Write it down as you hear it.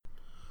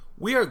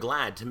We are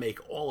glad to make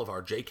all of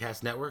our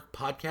JCast Network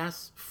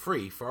podcasts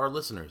free for our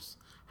listeners.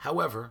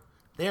 However,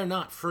 they are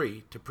not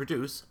free to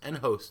produce and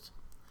host.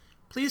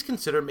 Please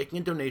consider making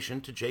a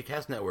donation to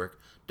JCast Network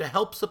to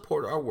help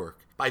support our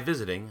work by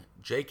visiting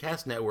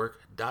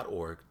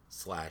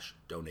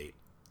jcastnetwork.org/donate.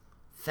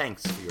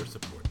 Thanks for your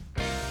support.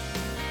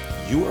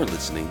 You are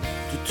listening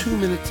to 2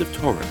 Minutes of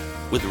Torah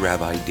with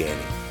Rabbi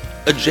Danny,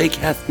 a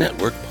JCast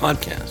Network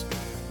podcast.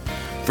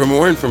 For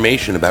more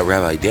information about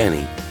Rabbi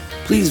Danny,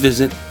 please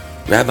visit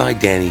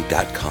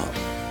rabbidanny.com.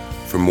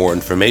 For more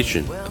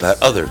information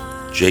about other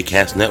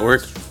JCast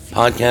Network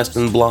podcasts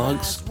and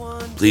blogs,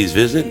 please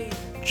visit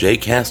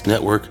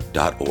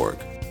jcastnetwork.org.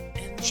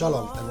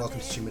 Shalom and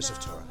welcome to 2 Minutes of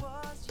Torah.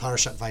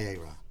 Parashat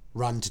Vayera,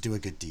 run to do a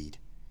good deed.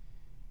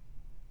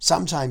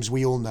 Sometimes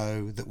we all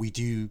know that we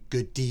do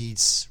good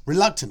deeds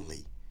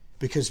reluctantly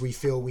because we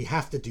feel we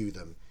have to do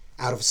them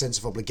out of a sense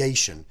of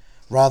obligation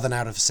rather than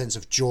out of a sense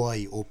of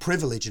joy or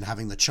privilege in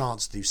having the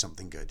chance to do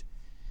something good.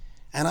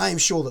 And I am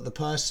sure that the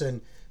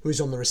person who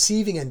is on the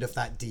receiving end of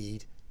that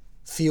deed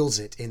feels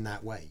it in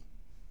that way.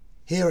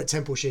 Here at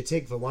Temple Shir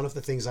Tikva, one of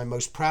the things I'm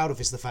most proud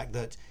of is the fact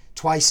that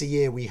twice a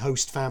year we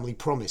host Family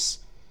Promise,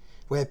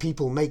 where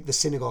people make the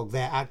synagogue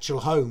their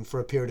actual home for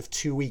a period of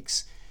 2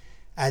 weeks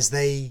as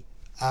they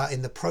are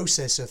in the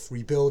process of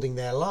rebuilding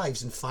their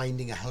lives and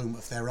finding a home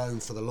of their own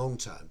for the long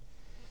term.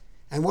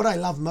 And what I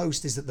love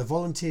most is that the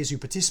volunteers who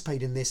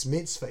participate in this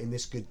mitzvah, in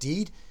this good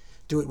deed,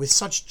 do it with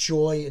such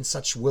joy and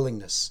such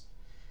willingness.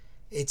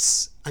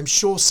 It's, I'm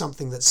sure,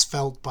 something that's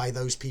felt by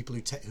those people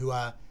who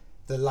are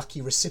the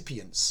lucky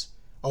recipients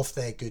of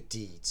their good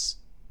deeds.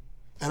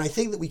 And I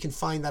think that we can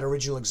find that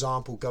original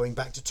example going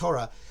back to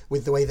Torah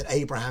with the way that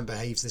Abraham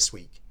behaves this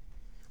week.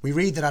 We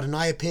read that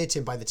Adonai appeared to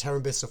him by the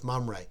terebinths of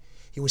Mamre.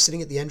 He was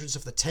sitting at the entrance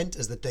of the tent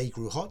as the day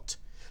grew hot.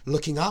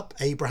 Looking up,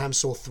 Abraham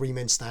saw 3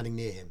 men standing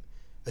near him.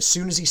 As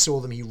soon as he saw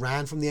them, he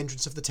ran from the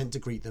entrance of the tent to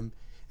greet them,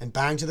 and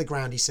bowing to the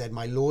ground, he said,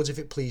 "My lords, if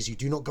it please you,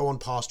 do not go on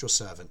past your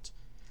servant.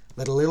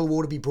 Let a little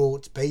water be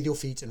brought, bathe your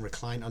feet, and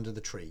recline under the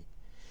tree."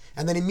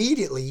 And then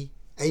immediately,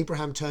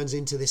 Abraham turns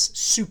into this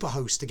super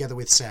host together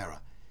with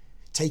Sarah,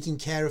 taking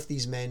care of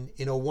these men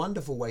in a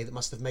wonderful way that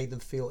must have made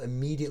them feel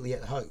immediately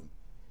at home.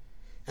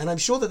 And I'm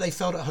sure that they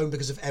felt at home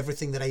because of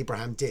everything that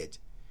Abraham did.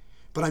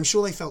 But I'm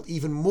sure they felt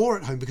even more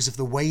at home because of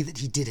the way that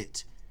he did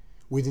it,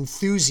 with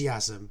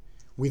enthusiasm,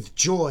 with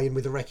joy, and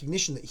with the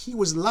recognition that he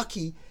was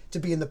lucky to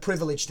be in the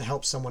privilege to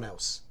help someone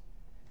else.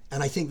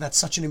 And I think that's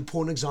such an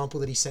important example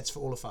that he sets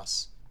for all of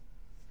us.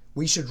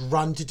 We should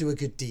run to do a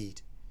good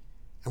deed,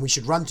 and we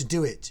should run to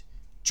do it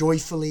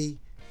joyfully,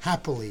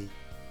 happily,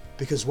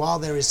 because while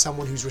there is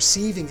someone who's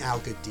receiving our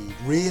good deed,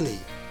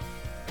 really,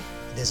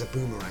 there's a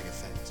boomerang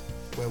effect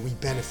where we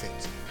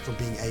benefit from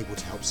being able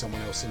to help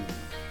someone else in need.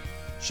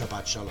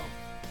 Shabbat Shalom.